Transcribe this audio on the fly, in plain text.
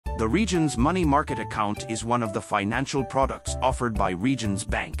The Regions Money Market Account is one of the financial products offered by Regions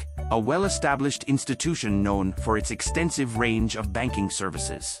Bank, a well-established institution known for its extensive range of banking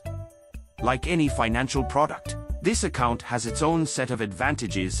services. Like any financial product, this account has its own set of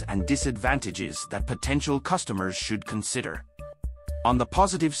advantages and disadvantages that potential customers should consider. On the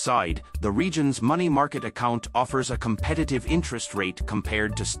positive side, the Regions Money Market Account offers a competitive interest rate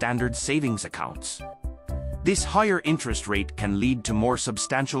compared to standard savings accounts. This higher interest rate can lead to more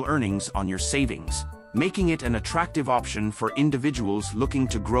substantial earnings on your savings, making it an attractive option for individuals looking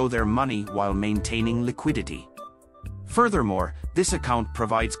to grow their money while maintaining liquidity. Furthermore, this account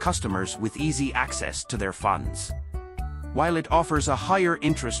provides customers with easy access to their funds. While it offers a higher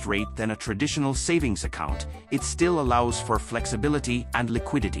interest rate than a traditional savings account, it still allows for flexibility and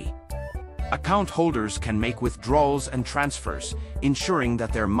liquidity. Account holders can make withdrawals and transfers, ensuring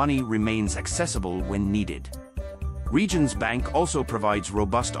that their money remains accessible when needed. Regions Bank also provides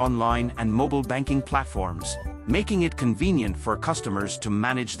robust online and mobile banking platforms, making it convenient for customers to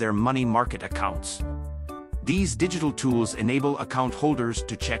manage their money market accounts. These digital tools enable account holders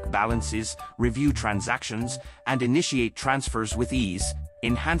to check balances, review transactions, and initiate transfers with ease,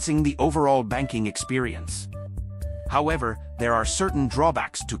 enhancing the overall banking experience. However, there are certain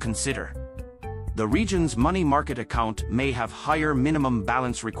drawbacks to consider. The Regions Money Market Account may have higher minimum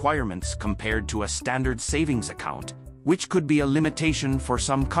balance requirements compared to a standard savings account, which could be a limitation for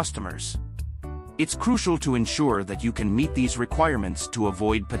some customers. It's crucial to ensure that you can meet these requirements to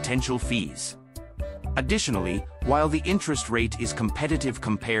avoid potential fees. Additionally, while the interest rate is competitive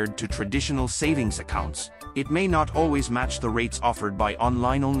compared to traditional savings accounts, it may not always match the rates offered by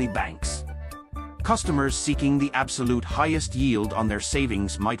online-only banks. Customers seeking the absolute highest yield on their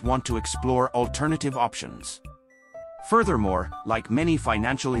savings might want to explore alternative options. Furthermore, like many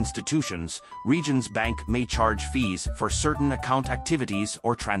financial institutions, Regions Bank may charge fees for certain account activities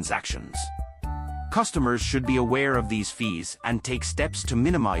or transactions. Customers should be aware of these fees and take steps to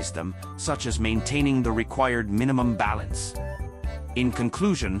minimize them, such as maintaining the required minimum balance. In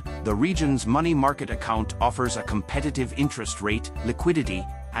conclusion, the Regions Money Market Account offers a competitive interest rate, liquidity,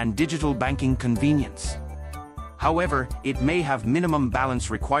 and digital banking convenience. However, it may have minimum balance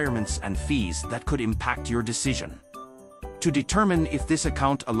requirements and fees that could impact your decision. To determine if this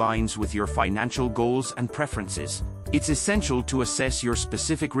account aligns with your financial goals and preferences, it's essential to assess your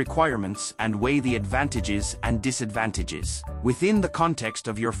specific requirements and weigh the advantages and disadvantages within the context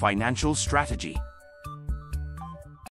of your financial strategy.